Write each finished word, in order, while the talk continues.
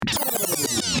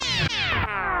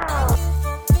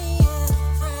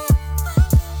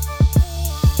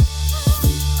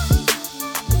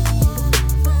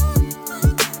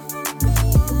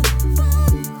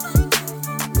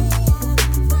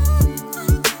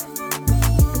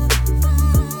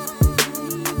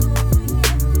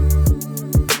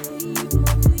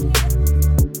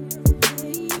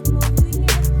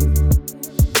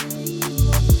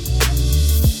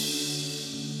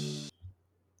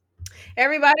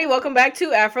Welcome back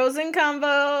to Afros and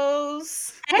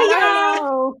Combos. Hey y'all! Hello.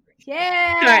 All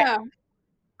Yeah. right.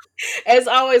 As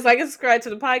always, like and subscribe to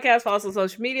the podcast. Follow us on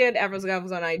social media at Afros and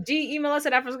Combos on IG. Email us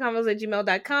at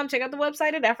afrosandcombos@gmail.com. Check out the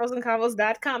website at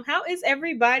afrosandcombos.com. How is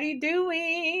everybody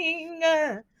doing?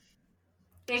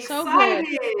 So good.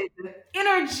 Excited,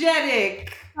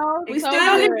 energetic. We Excited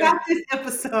so good. about this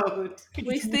episode.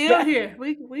 We still here.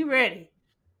 We ready.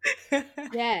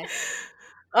 Yes.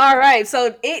 All right,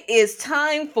 so it is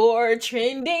time for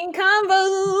trending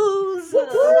combos.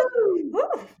 Woo!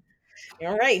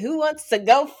 All right, who wants to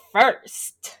go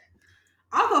first?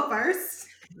 I'll go first.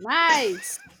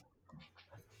 Nice.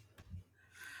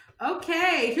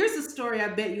 Okay, here's a story I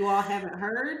bet you all haven't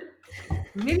heard.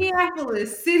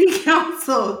 Minneapolis City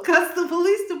Council cuts the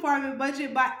police department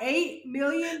budget by $8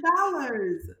 million.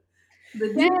 The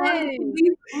defund the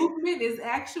police movement is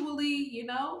actually,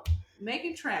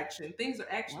 making traction. Things are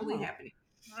actually happening.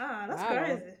 Wow, that's Wow.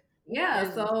 crazy.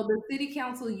 Yeah, so the city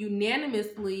council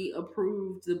unanimously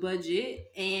approved the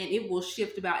budget, and it will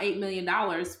shift about $8 million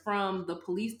from the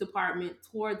police department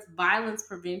towards violence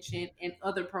prevention and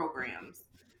other programs.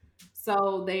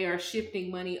 So they are shifting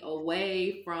money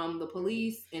away from the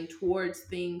police and towards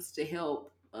things to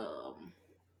help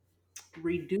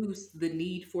reduce the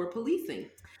need for policing.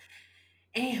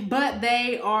 But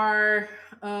they are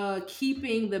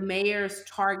keeping the mayor's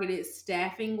targeted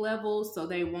staffing levels, so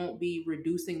they won't be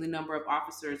reducing the number of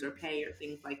officers or pay or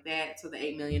things like that. So the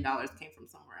 $8 million came from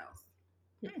somewhere else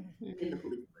in the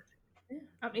police budget.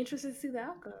 I'm interested to see the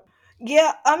outcome.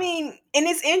 Yeah, I mean, and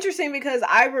it's interesting because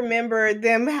I remember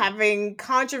them having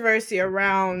controversy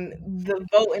around the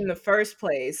vote in the first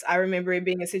place. I remember it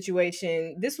being a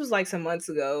situation, this was like some months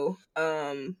ago,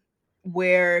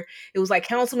 where it was like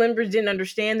council members didn't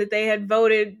understand that they had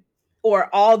voted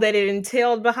or all that it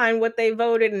entailed behind what they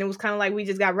voted, and it was kind of like we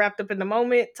just got wrapped up in the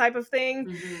moment type of thing.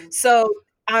 Mm-hmm. So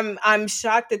I'm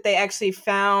shocked that they actually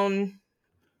found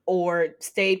or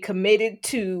stayed committed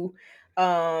to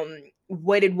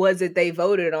what it was that they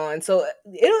voted on. So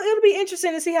it'll be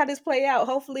interesting to see how this play out.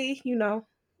 Hopefully,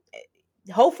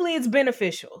 hopefully it's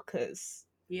beneficial because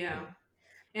Yeah.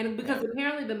 And because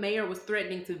apparently the mayor was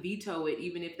threatening to veto it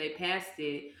even if they passed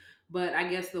it. But I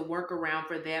guess the workaround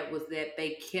for that was that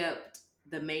they kept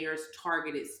the mayor's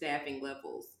targeted staffing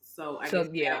levels. So I guess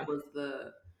that was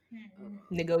the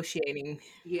negotiating.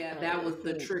 that was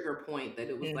the trigger point, that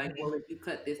it was like, well, if you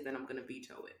cut this, then I'm going to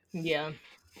veto it. Yeah.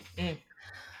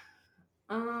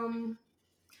 So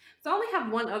I only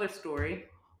have one other story.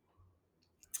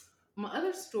 My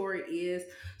other story is,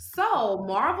 so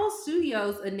Marvel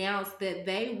Studios announced that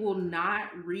they will not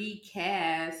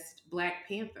recast Black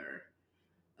Panther.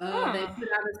 They put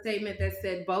out a statement that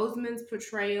said Boseman's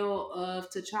portrayal of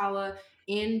T'Challa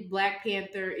in Black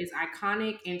Panther is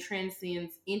iconic and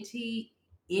transcends any.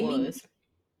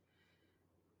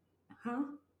 Huh?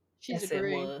 She's Yes,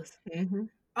 agreeing. it was. Mm-hmm.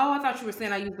 Oh, I thought you were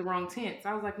saying I used the wrong tense.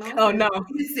 I was like, no. Oh, no.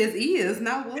 It says is,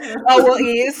 not was. Oh, well,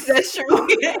 is. That's true.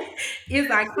 Is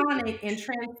iconic and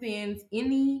transcends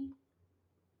any.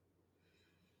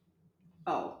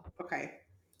 Oh, okay.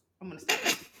 I'm going to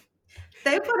stop.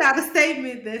 They put out a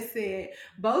statement that said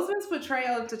Boseman's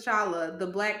portrayal of T'Challa, the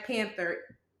Black Panther,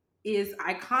 is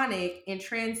iconic and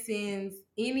transcends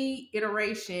any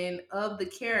iteration of the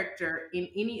character in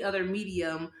any other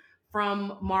medium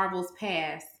from Marvel's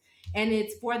past. And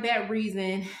it's for that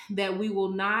reason that we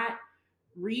will not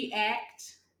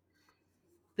react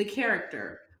the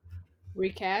character.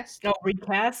 Recast? No,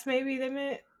 recast, maybe they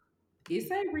meant? It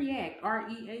say react,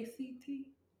 REACT.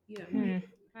 Yeah. React.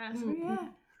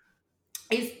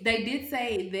 They did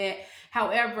say that,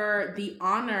 however, to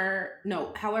honor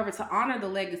the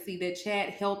legacy that Chad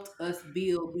helped us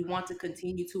build, we want to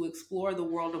continue to explore the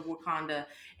world of Wakanda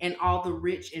and all the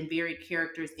rich and varied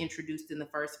characters introduced in the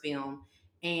first film.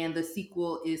 And the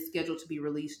sequel is scheduled to be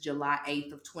released July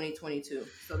 8th of 2022.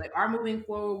 So they are moving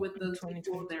forward with the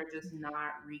sequel. They're just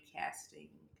not recasting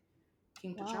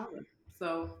King T'Challa.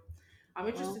 So I'm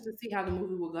interested to see how the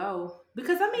movie will go.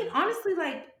 Because, I mean, honestly,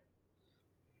 like,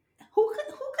 who could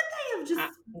they have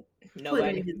just nobody.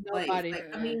 put in his place? Nobody.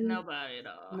 Like, I mean, Nobody at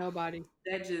all. Nobody.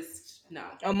 That just, no.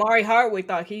 Omari Hardwick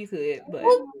thought he could, but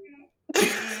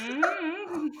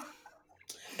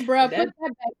Bruh, put that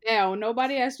back down.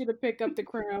 Nobody asked you to pick up the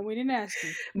crown. We didn't ask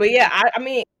you. But yeah, I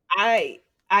mean, I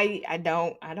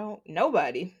don't.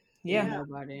 Nobody. Yeah.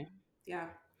 Nobody. Yeah.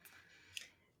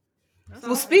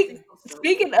 Well, speaking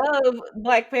of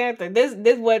Black Panther, this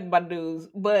wasn't my news,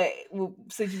 but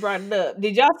since you brought it up,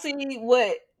 did y'all see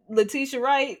what Letitia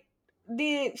Wright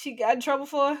did? She got in trouble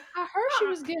for? I heard she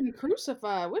was getting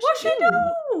crucified. What she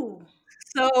do?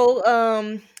 So,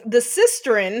 the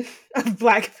sisterin of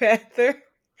Black Panther,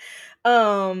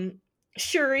 um,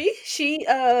 Shuri, she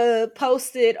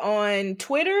posted on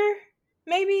Twitter,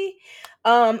 maybe,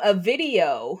 a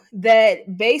video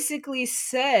that basically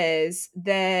says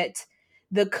that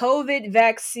the COVID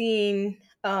vaccine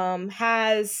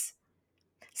has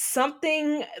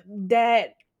something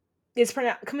that is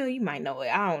pronounced. Camille, you might know it.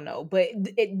 I don't know, but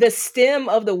the stem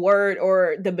of the word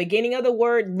or the beginning of the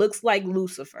word looks like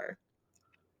Lucifer.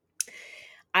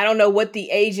 I don't know what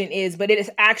the agent is, but it is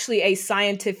actually a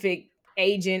scientific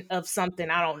agent of something.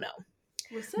 I don't know.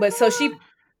 But so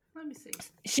let me see.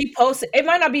 She posted. It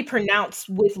might not be pronounced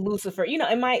with Lucifer. You know,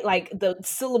 it might like the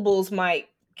syllables might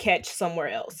catch somewhere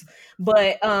else.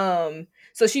 But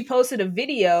so she posted a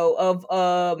video of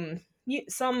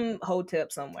some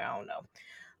hotep somewhere. I don't know.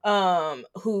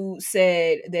 Who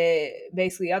said that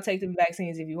basically I'll take the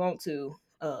vaccines if you want to.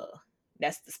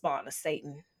 That's the spawn of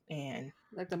Satan, and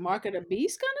Like the mark of the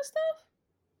beast kind of stuff.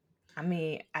 I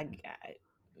mean, I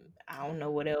don't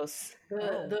know what else.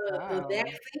 The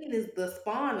vaccine is the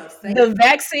spawn of Satan. The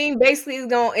vaccine basically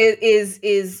is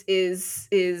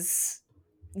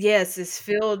yes, it's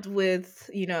filled with,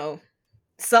 you know,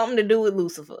 something to do with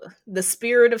Lucifer, the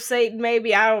spirit of Satan.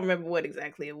 Maybe I don't remember what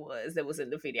exactly it was that was in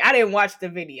the video. I didn't watch the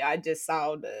video. I just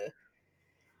saw the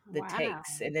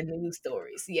takes and the news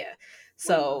stories. Yeah.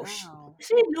 So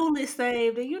she newly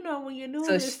saved, and you know when you're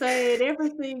newly saved,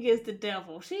 everything is the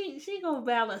devil. She gonna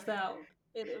balance out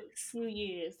in a few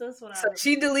years. That's what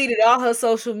she deleted all her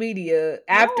social media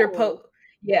after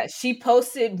yeah, she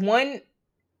posted one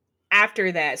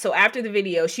after that. So after the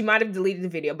video, she might have deleted the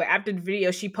video, but after the video,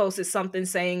 she posted something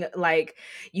saying like,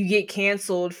 you get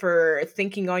canceled for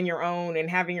thinking on your own and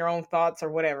having your own thoughts or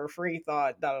whatever, free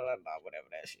thought, whatever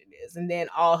that shit is. And then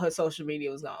all her social media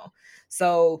was gone.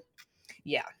 So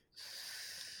yeah.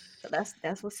 So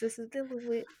that's what sis is dealing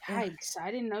with. Yikes. I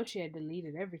didn't know she had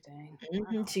deleted everything.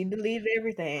 Wow. She deleted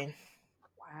everything.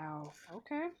 Wow.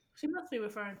 Okay. She must be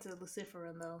referring to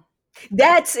Luciferin though.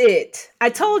 That's it. I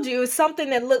told you it's something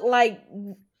that looked like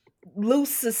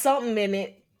loose or something in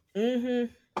it.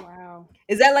 Mm-hmm. Wow.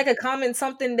 Is that like a common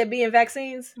something that be in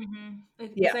vaccines? Mm-hmm.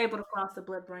 It's able to cross the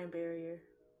blood-brain barrier,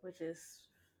 which is,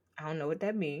 I don't know what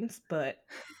that means, but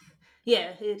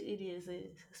yeah, it is,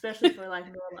 especially for like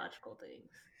neurological things.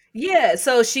 Yeah,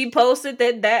 so she posted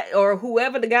that or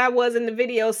whoever the guy was in the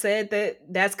video said that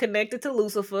that's connected to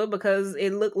Lucifer because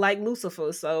it looked like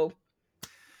Lucifer. So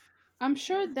I'm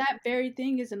sure that very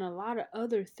thing is in a lot of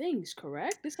other things,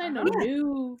 correct? This ain't no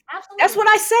new. Absolutely. That's what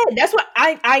I said. That's what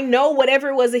I know. Whatever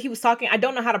it was that he was talking, I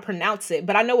don't know how to pronounce it,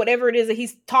 but I know whatever it is that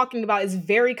he's talking about is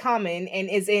very common and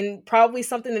is in probably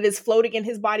something that is floating in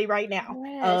his body right now.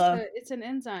 Yeah, it's an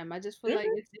enzyme. I just feel like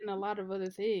it's in a lot of other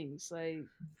things. Like,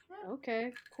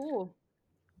 okay, cool.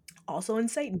 Also in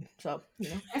Satan, so you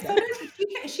know. And so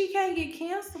she can't get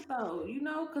canceled though, you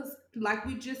know, because like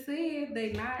we just said,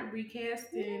 they not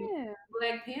recasting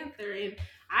Black Panther. And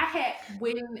I had,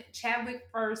 when Chadwick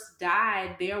first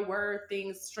died, there were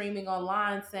things streaming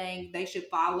online saying they should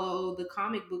follow the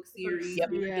comic book series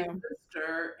where his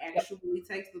sister actually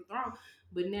takes the throne.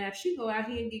 But now if she go out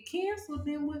here and get canceled,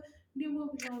 then what?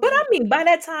 But I mean, by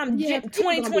that time,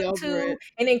 2022,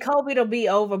 and then COVID will be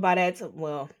over by that time.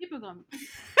 Well, people gonna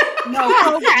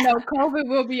COVID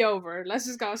will be over. Let's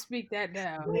just go speak that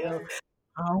down. Well,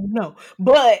 I don't know,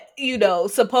 but you know,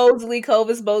 supposedly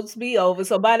COVID's supposed to be over.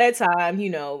 So by that time, you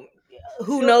know,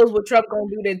 who knows what Trump gonna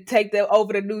do to take that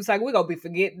over the news cycle? We're gonna be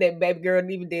forgetting that baby girl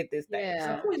even did this thing.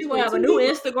 Yeah, so we gonna have a new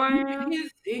Instagram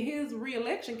in his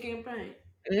re-election campaign.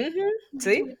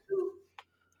 See.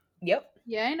 Yep.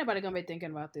 Yeah, ain't nobody gonna be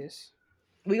thinking about this.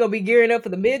 We gonna be gearing up for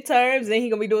the midterms, then he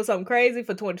gonna be doing something crazy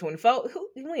for 2024. Who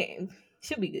win?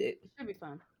 Should be good. Should be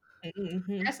fun.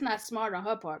 That's not smart on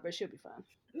her part, but she'll be fun.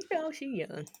 You know, she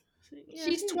young.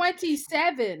 She's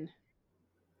 27.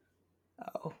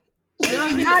 Oh.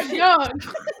 Not young.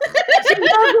 She's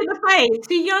young in the faith.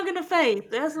 She's young in the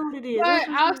faith. That's what it is. But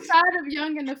outside of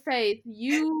young in the faith,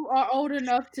 you are old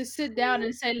enough to sit down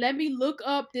and say, "Let me look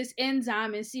up this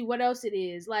enzyme and see what else it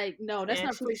is." Like, no, that's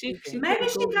not maybe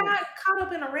she got caught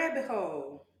up in a rabbit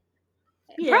hole.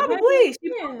 Yeah, probably. She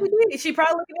probably did. She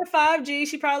probably looking at 5G.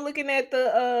 She probably looking at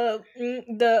the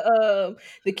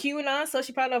QAnon. So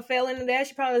she probably fell into that.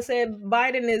 She probably said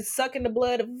Biden is sucking the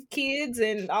blood of kids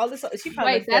and all this. She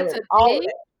probably that's a thing.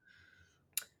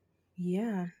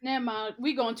 Yeah. Never mind.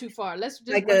 We going too far. Let's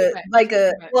just well,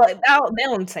 they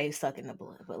don't say sucking the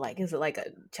blood, but like it's like a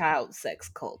child sex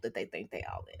cult that they think they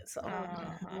all in. So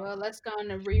well, let's go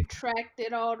and retract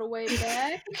it all the way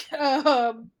back.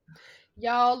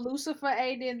 Y'all, Lucifer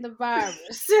ain't in the virus.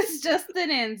 It's just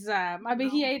an enzyme. I mean,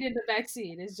 he ain't in the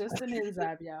vaccine. It's just an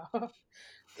enzyme, y'all.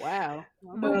 Wow.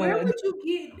 But where would you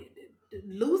get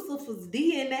Lucifer's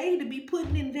DNA to be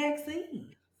putting in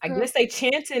vaccine? I guess they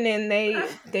chanting and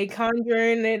they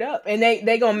conjuring it up, and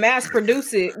they gonna mass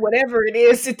produce it, whatever it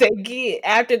is that they get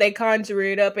after they conjure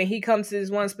it up, and he comes to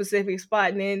this one specific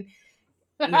spot, and then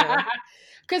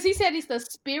because he said he's the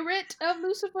spirit of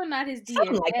Lucifer, not his DNA.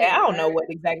 Something like that. I don't know what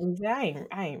exactly.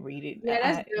 I ain't read it.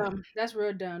 Yeah, that's dumb. That's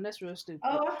real dumb. That's real stupid.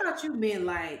 Oh, I thought you meant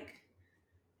like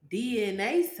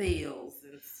DNA cells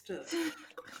and stuff.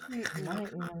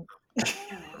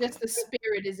 Just the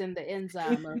spirit is in the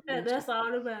enzyme. That's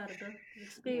all about it. The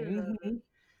spirit of it.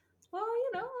 Well,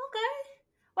 okay.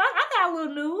 Well, I got a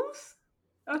little news.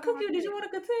 Cookie, did you want to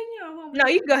continue? No,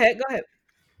 you go ahead. Go ahead.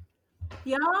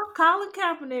 Y'all, Colin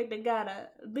Kaepernick that got a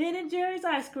Ben and Jerry's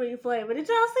ice cream flavor. Did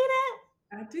y'all see that?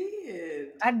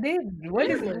 I did.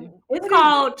 What is it? It's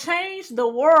called Change the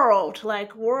World,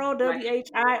 like World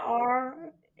WHIRLED.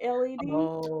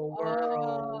 Oh,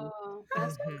 world.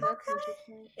 That's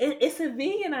interesting. It's a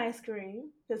vegan ice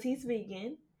cream because he's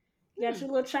vegan. You got your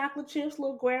little chocolate chips,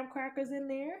 little graham crackers in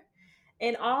there,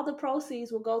 and all the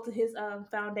proceeds will go to his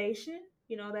foundation.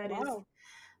 That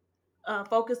is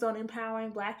focused on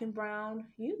empowering Black and Brown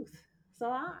youth. So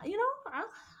I'm gonna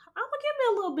give me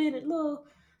a little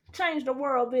change the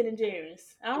world Ben and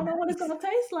Jerry's. I don't know what it's gonna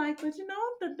taste like, but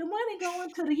the money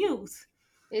going to the youth.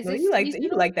 You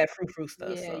like that frou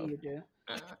stuff. Yeah, so. You do.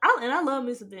 I love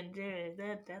Mr. Ben and Jerry's.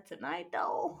 That tonight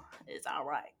though is all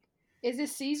right. Is it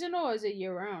seasonal or is it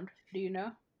year round? Do you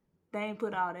know? They ain't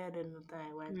put all that in the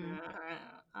thing.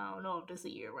 I don't know if this is a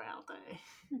year round thing.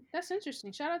 That's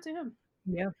interesting. Shout out to him.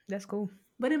 Yeah, that's cool.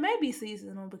 But it may be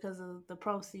seasonal because of the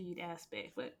proceed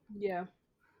aspect. But yeah,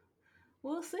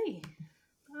 we'll see.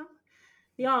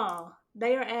 Y'all,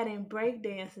 they are adding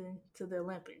breakdancing to the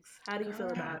Olympics. How do you feel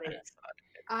about it?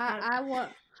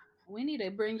 We need to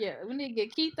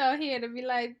get Keith out here to be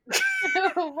like,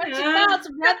 what your thoughts,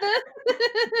 brother?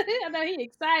 I know he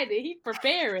excited. He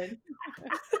preparing.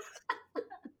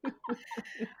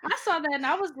 I saw that and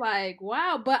I was like,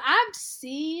 wow. But I've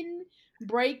seen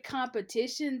break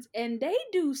competitions and they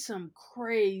do some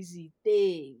crazy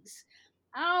things.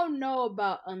 I don't know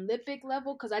about Olympic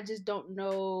level because I just don't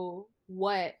know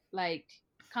what like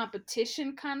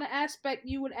competition kind of aspect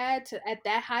you would add to at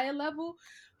that higher level,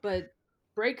 but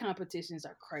break competitions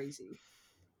are crazy.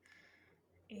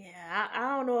 Yeah,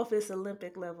 I don't know if it's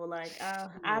Olympic level. Like,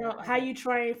 I don't how you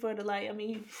train for the like. I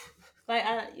mean,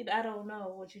 I don't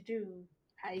know what you do.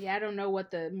 I don't know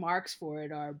what the marks for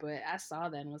it are, but I saw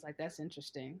that and was like, that's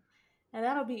interesting. And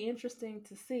that'll be interesting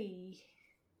to see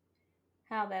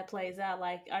how that plays out.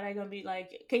 Like, are they gonna be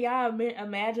like? Can y'all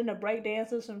imagine the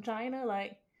breakdancers from China,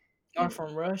 like, or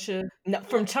from Russia? No,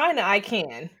 from China I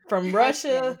can. From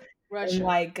Russia. And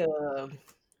like,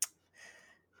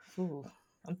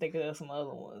 I'm thinking of some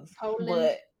other ones, Poland.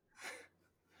 But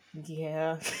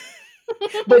yeah.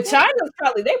 But China's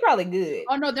probably good.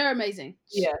 Oh no, they're amazing.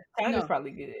 Yeah, China's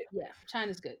probably good. Yeah,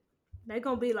 China's good. They're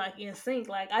gonna be like in sync.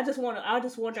 Like I just wonder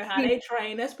how they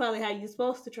train. That's probably how you're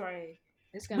supposed to train.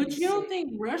 But you don't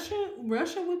think Russia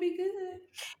would be good?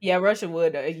 Yeah, Russia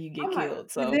would. You get killed.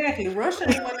 So exactly, Russia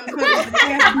ain't one of them countries that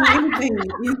can't do anything.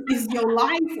 Is your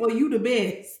life or you the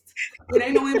best? It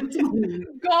ain't no in between.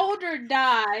 Gold or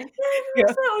die. Yeah.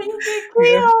 So you get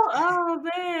killed. Oh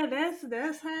man,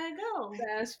 that's how it goes.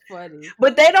 That's funny.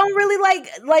 But they don't really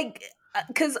like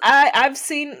because I've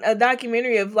seen a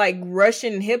documentary of like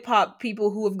Russian hip hop people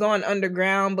who have gone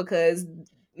underground because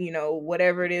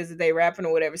whatever it is that they rapping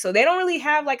or whatever. So they don't really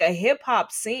have like a hip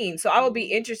hop scene. So I would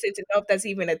be interested to know if that's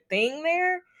even a thing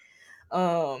there.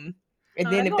 And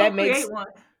then if that makes one.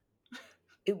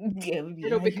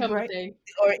 It'll become a thing.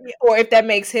 Or if that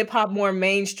makes hip hop more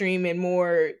mainstream and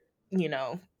more,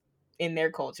 in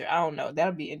their culture. I don't know.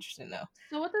 That'll be interesting though.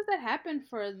 So what does that happen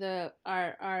for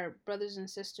our brothers and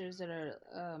sisters that are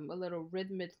a little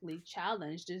rhythmically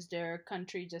challenged? Does their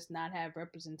country just not have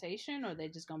representation, or are they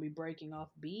just gonna be breaking off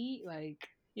beat? Like,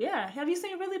 yeah, have you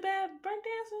seen really bad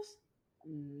breakdancers?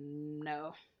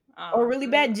 No. Or really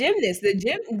bad gymnasts. The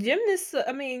gymnasts.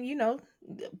 I mean,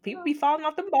 people be falling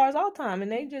off the bars all the time,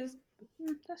 and they just.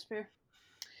 That's fair.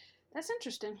 That's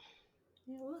interesting.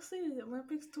 Yeah, we'll see. The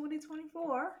Olympics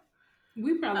 2024.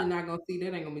 We probably not gonna see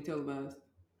that. Ain't gonna be televised.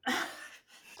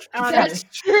 That's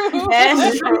true.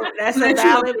 That's true. That's a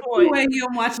valid point. You ain't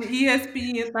even watching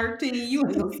ESPN 13. You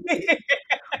ain't gonna see it.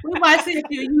 We might see a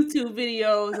few YouTube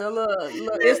videos, a little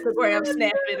Instagram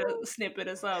snippet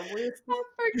or something. I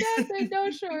forgot they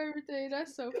don't show everything.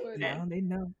 That's so funny. No, they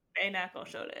know. They're not gonna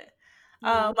show that.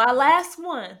 My last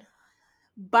one.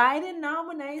 Biden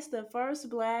nominates the first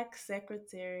Black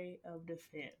Secretary of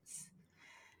Defense.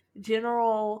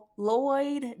 General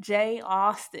Lloyd J.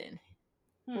 Austin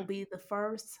will be the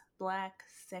first Black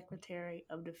Secretary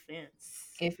of Defense.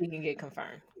 If he can get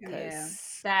confirmed. Yeah.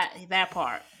 That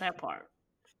part.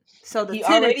 So the he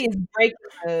tenant already is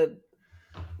breaking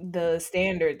the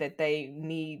standard that they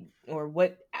need, or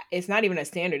what, it's not even a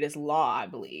standard, it's law, I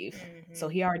believe. Mm-hmm. So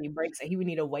he already breaks it. He would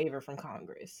need a waiver from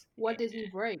Congress. What did he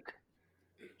break?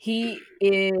 He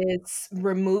is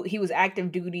removed. He was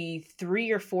active duty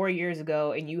 3 or 4 years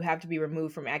ago, and you have to be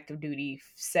removed from active duty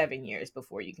 7 years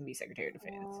before you can be Secretary of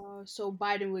Defense. So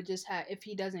Biden would just have, if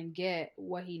he doesn't get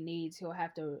what he needs, he'll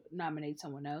have to nominate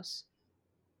someone else.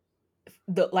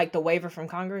 The waiver from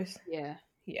Congress? Yeah.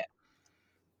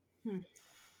 Well,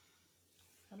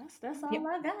 that's all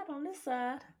I got on this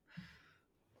side.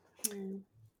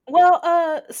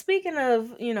 Well, speaking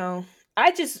of,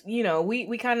 I just,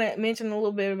 we kind of mentioned a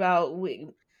little bit about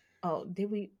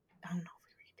did we? I don't know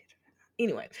if we did it.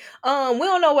 Anyway, we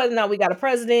don't know whether or not we got a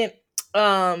president.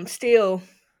 Still,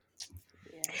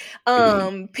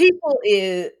 people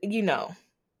is,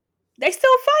 they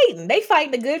still fighting. They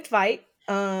fighting the good fight.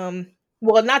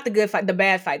 Well, not the good fight, the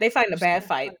bad fight. They fighting the bad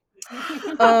fight.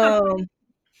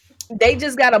 They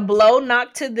just got a blow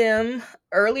knocked to them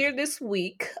earlier this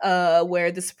week,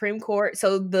 where the Supreme Court,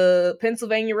 so the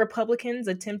Pennsylvania Republicans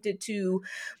attempted to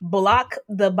block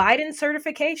the Biden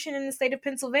certification in the state of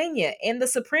Pennsylvania. And the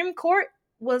Supreme Court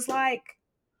was like,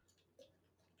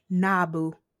 nah,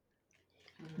 boo.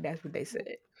 That's what they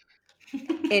said.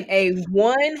 In a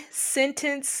one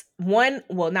sentence ruling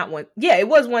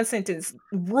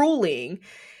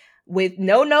with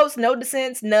no notes, no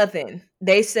dissents, nothing.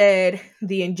 They said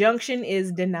the injunction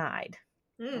is denied.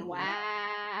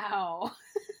 Wow.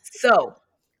 So,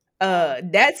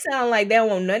 that sound like they don't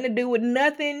want nothing to do with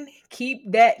nothing. Keep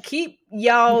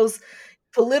y'all's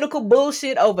political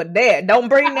bullshit over there. Don't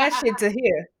bring that shit to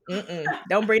here.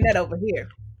 Don't bring that over here.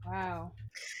 Wow.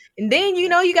 And then you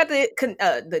got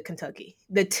the Kentucky,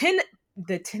 the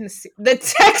Tennessee, the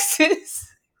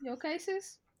Texas. Your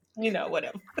cases?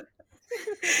 Whatever.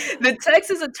 The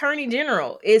Texas Attorney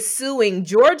General is suing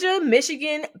Georgia,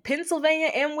 Michigan,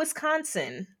 Pennsylvania, and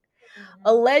Wisconsin,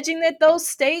 alleging that those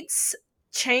states'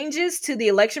 changes to the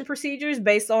election procedures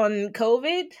based on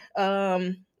COVID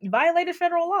violated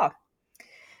federal law.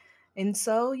 And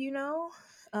so, wait,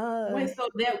 so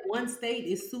that one state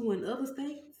is suing other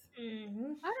states?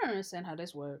 Mm-hmm. I don't understand how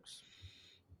this works.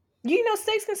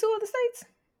 States can sue other states?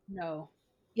 No.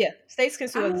 Yeah, states can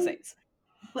sue other states.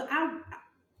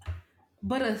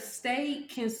 But a state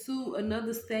can sue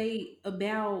another state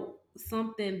about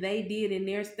something they did in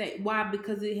their state. Why?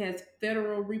 Because it has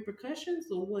federal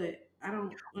repercussions, or what? I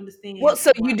don't understand. Well,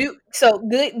 so you do. So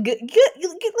good.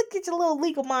 Look at your little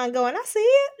legal mind going. I see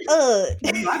it.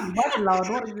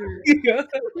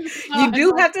 You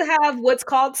do have to have what's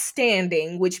called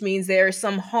standing, which means there's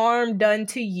some harm done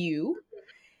to you.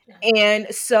 And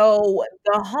so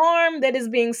the harm that is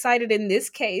being cited in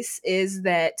this case is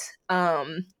that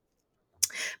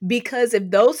because if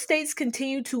those states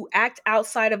continue to act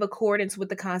outside of accordance with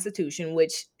the Constitution,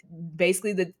 which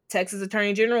basically the Texas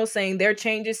Attorney General is saying their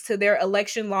changes to their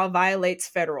election law violates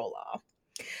federal law.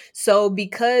 So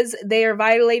because they are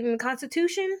violating the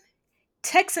Constitution,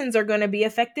 Texans are going to be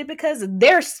affected because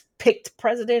their picked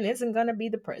president isn't going to be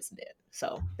the president.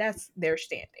 So that's their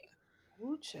standing.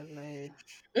 Over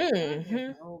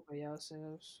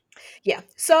yourselves. Yeah.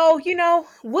 So,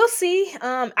 we'll see.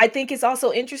 I think it's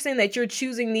also interesting that you're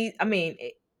choosing these. I mean,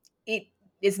 it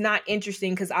is not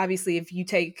interesting because obviously if you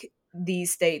take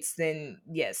these states, then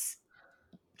yes,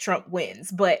 Trump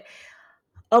wins. But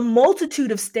a multitude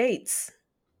of states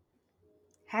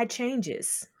had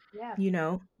changes,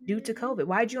 due to COVID.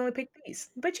 Why'd you only pick these?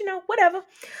 But whatever.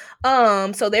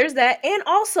 So there's that. And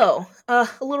also, a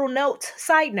little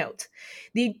side note.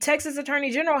 The Texas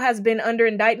Attorney General has been under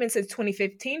indictment since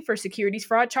 2015 for securities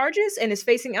fraud charges and is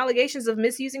facing allegations of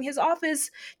misusing his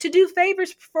office to do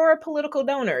favors for political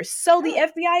donors. So the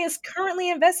FBI is currently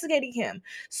investigating him.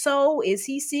 So is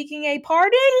he seeking a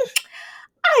pardon?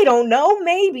 I don't know,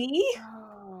 maybe.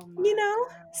 God.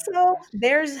 So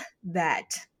there's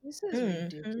that. This is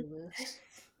ridiculous.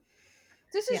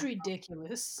 This is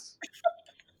ridiculous.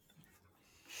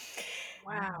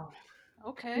 Wow.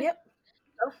 Okay. Yep.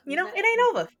 So, it ain't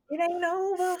over. It ain't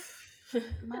over.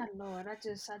 My Lord, I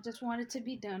just want it to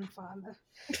be done, Father.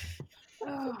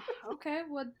 Oh, okay.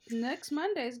 Well, next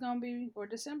Monday is gonna be, or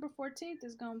December 14th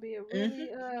is gonna be a really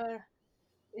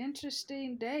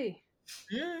interesting day.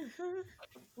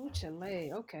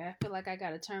 Okay, I feel like I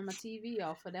gotta turn my TV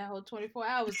off for that whole 24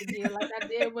 hours again, like I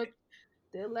did with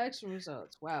The election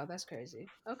results. Wow, that's crazy.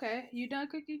 Okay, you done,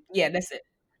 Cookie? Yeah, that's it.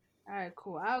 All right,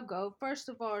 cool. I'll go. First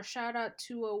of all, shout out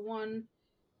to one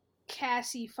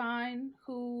Cassie Fine,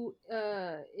 who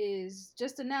is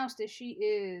just announced that she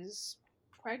is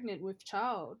pregnant with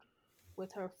child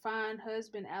with her fine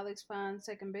husband Alex Fine's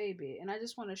second baby, and I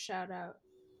just want to shout out.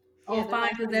 Oh, fine,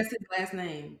 because that's his last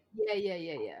name.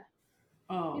 Yeah.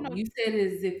 Oh, you said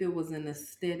it as if it was an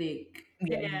aesthetic.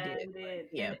 Yeah, you did.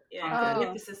 Yeah. Okay.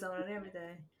 Emphasis on it and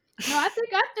everything. No, I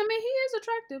mean, he is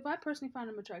attractive. I personally find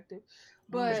him attractive.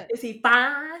 But is he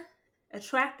fine?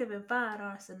 Attractive and fine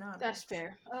are synonymous. That's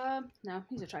fair. No,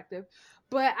 he's attractive.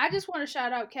 But I just want to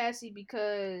shout out Cassie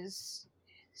because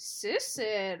sis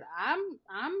said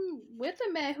I'm with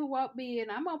a man who won't be, and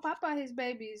I'm gonna pop out his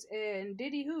babies and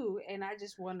Diddy who, and I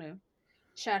just want to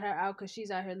shout her out because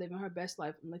she's out here living her best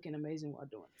life and looking amazing while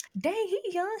doing it. Dang, he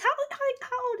young. How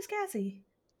old is Cassie?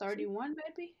 31,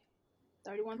 maybe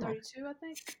 31, 32, I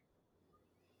think.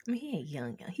 I mean, he ain't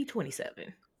young. He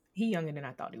 27. He younger than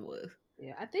I thought he was.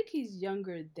 Yeah, I think he's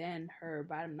younger than her,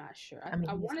 but I'm not sure.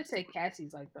 I want to say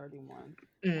Cassie's like 31.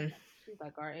 She's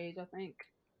like our age, I think.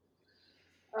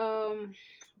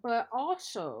 But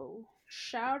also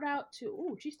shout out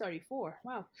to she's 34.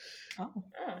 Wow. Oh.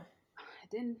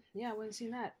 I wouldn't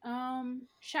seen that.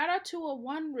 Shout out to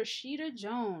one Rashida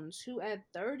Jones, who at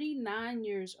 39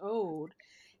 years old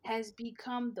has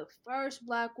become the first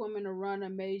Black woman to run a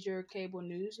major cable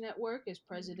news network as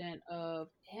president of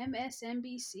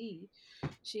MSNBC.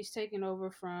 She's taken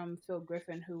over from Phil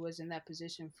Griffin, who was in that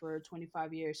position for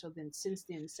 25 years. So then, since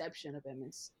the inception of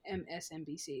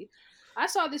MSNBC, I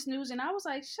saw this news and I was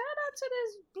like, shout out to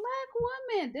this Black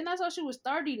woman. Then I saw she was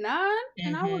 39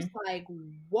 and I was like,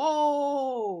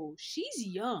 whoa, she's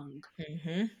young.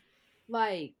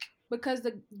 Like, because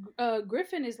the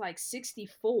Griffin is like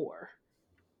 64.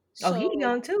 So, he's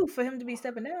young too for him to be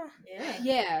stepping down.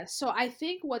 Yeah. So I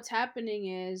think what's happening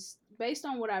is, based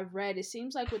on what I've read, it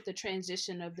seems like with the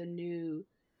transition of the new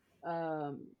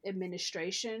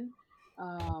administration,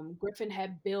 Griffin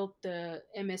had built the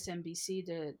MSNBC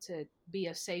to be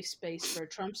a safe space for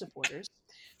Trump supporters.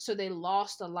 So they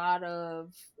lost a lot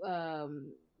of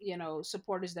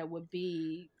supporters that would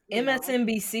be.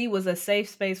 MSNBC was a safe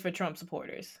space for Trump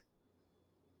supporters.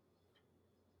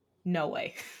 No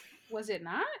way. Was it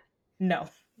not? No.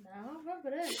 I don't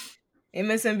remember that.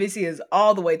 MSNBC is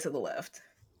all the way to the left.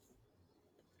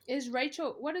 What is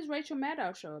Rachel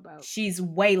Maddow show about? She's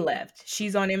way left.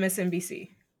 She's on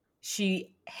MSNBC.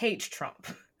 She hates Trump.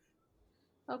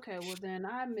 Okay, well then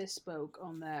I misspoke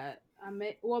on that.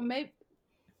 Maybe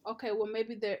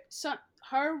there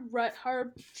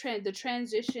the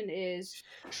transition is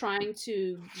trying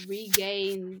to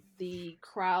regain the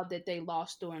crowd that they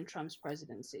lost during Trump's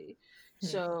presidency.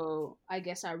 So I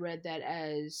guess I read that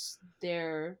as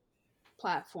their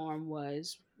platform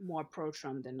was more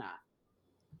pro-Trump than not.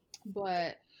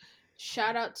 But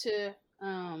shout out to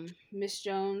Miss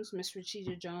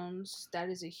Rashida Jones. That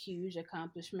is a huge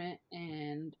accomplishment,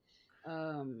 and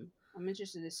I'm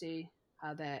interested to see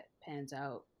how that pans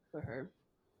out for her.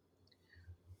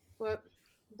 But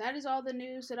that is all the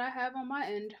news that I have on my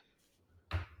end.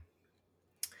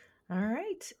 All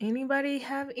right. Anybody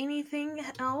have anything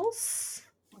else?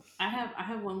 I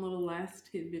have one little last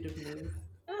tidbit of news.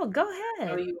 Oh, go ahead.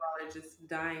 I know you all are just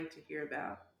dying to hear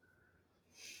about.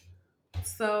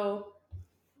 So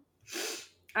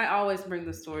I always bring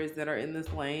the stories that are in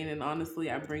this lane, and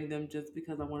honestly, I bring them just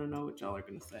because I want to know what y'all are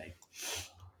gonna say.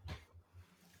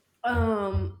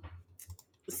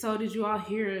 So did you all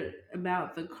hear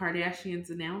about the Kardashians'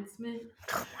 announcement?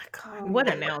 Oh my God! What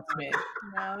announcement?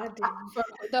 No, I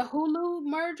didn't. The Hulu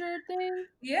merger thing?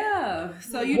 Yeah.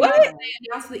 So know they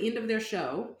announced the end of their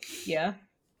show. Yeah.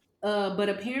 But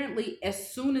apparently,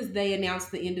 as soon as they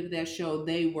announced the end of that show,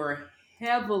 they were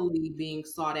heavily being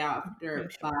sought after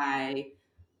by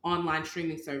online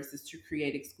streaming services to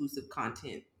create exclusive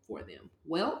content for them.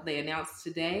 Well, they announced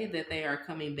today that they are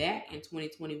coming back in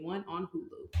 2021 on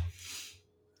Hulu.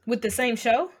 With the same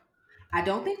show? I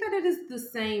don't think that it is the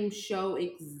same show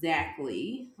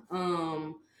exactly.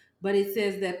 But it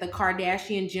says that the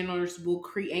Kardashian Jenners will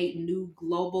create new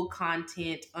global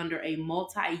content under a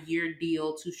multi-year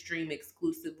deal to stream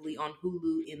exclusively on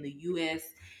Hulu in the U.S.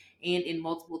 and in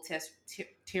multiple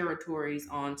territories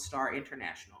on Star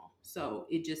International. So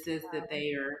it just says that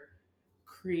they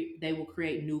will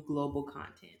create new global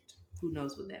content. Who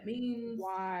knows what that means?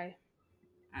 Why?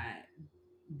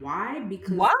 Why?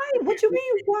 Because why? What you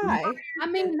mean? Why? I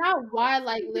mean, not why.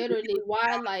 Like literally,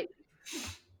 why? Like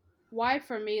why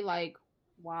for me? Like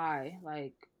why?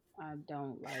 Like I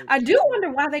don't like. I do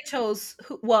wonder why they chose.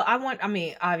 Well,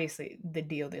 obviously the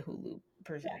deal that Hulu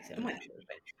personally say I'm not sure,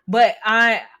 but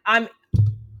I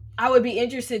would be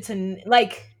interested to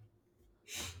like,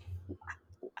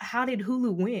 how did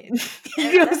Hulu win?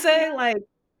 You know what I'm saying? Like,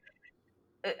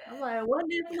 I'm like, what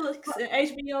Netflix and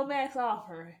HBO Max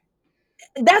offer?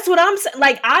 That's what I'm saying.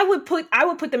 Like, I would put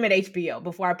them at HBO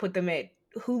before I put them at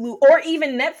Hulu or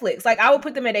even Netflix. Like, I would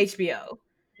put them at HBO.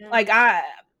 Yeah. Like,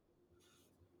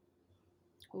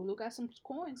 Hulu got some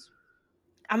coins.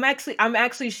 I'm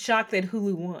actually shocked that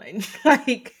Hulu won.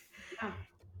 Like,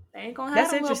 they ain't gonna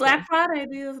have them little Black Friday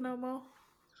deals no more.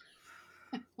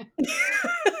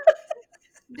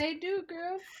 They do,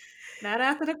 girl. Not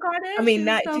after the Kardashians. I mean,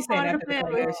 not she's saying after the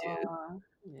Kardashians.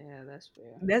 Yeah, that's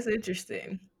fair. That's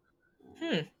interesting.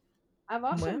 I've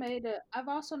also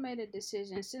made a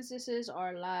decision, since this is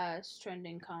our last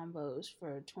trending combos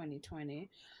for 2020.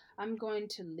 I'm going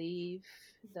to leave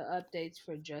the updates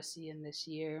for Jussie in this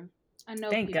year. I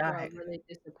know people are really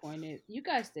disappointed. You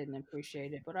guys didn't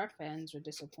appreciate it, but our fans were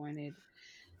disappointed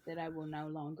that I will no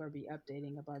longer be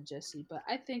updating about Jussie. But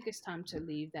I think it's time to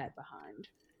leave that behind.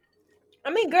 I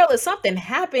mean, girl, if something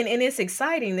happened and it's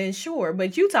exciting, then sure.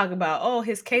 But you talk about, oh,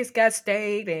 his case got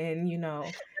stayed and, you know,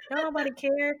 don't nobody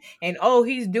care. And, oh,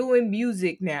 he's doing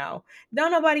music now.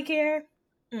 Don't nobody care.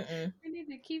 Mm-mm. We need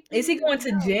to keep. Is he going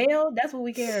to jail? That's what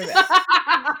we care about.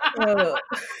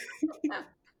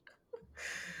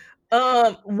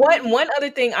 One other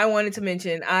thing I wanted to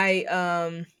mention,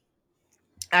 I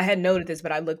had noted this,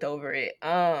 but I looked over it.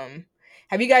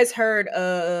 Have you guys heard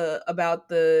about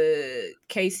the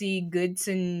Casey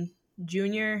Goodson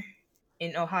Jr.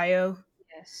 in Ohio?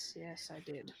 Yes, I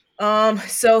did.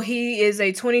 So he is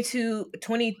a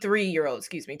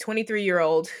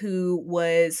 23-year-old who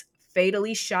was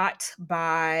fatally shot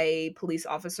by police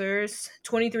officers.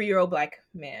 23-year-old black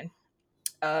man,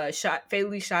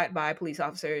 fatally shot by police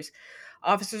officers.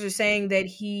 Officers are saying that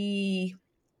he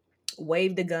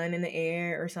waved a gun in the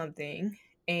air or something.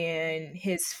 And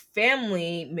his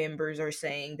family members are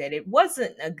saying that it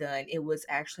wasn't a gun, it was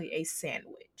actually a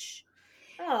sandwich.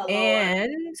 Oh,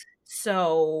 and Lord.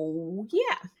 So,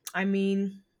 yeah, I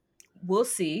mean, we'll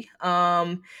see.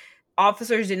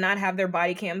 Officers did not have their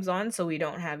body cams on, so we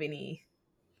don't have any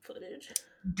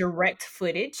direct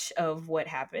footage of what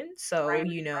happened. So, right,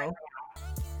 you know. Right.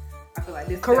 I feel like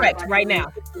this correct right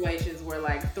now. Situations where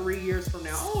like 3 years from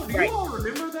now, oh, do you all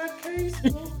remember that case?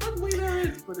 Well, suddenly there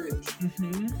is footage.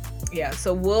 Mm-hmm. Yeah,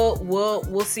 so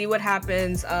we'll see what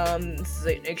happens. This is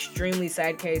an extremely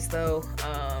sad case though,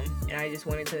 and I just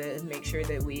wanted to make sure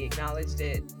that we acknowledged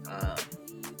it.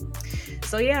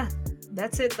 So yeah,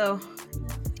 that's it though.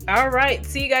 All right,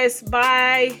 see you guys.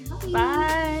 Bye.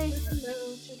 Bye.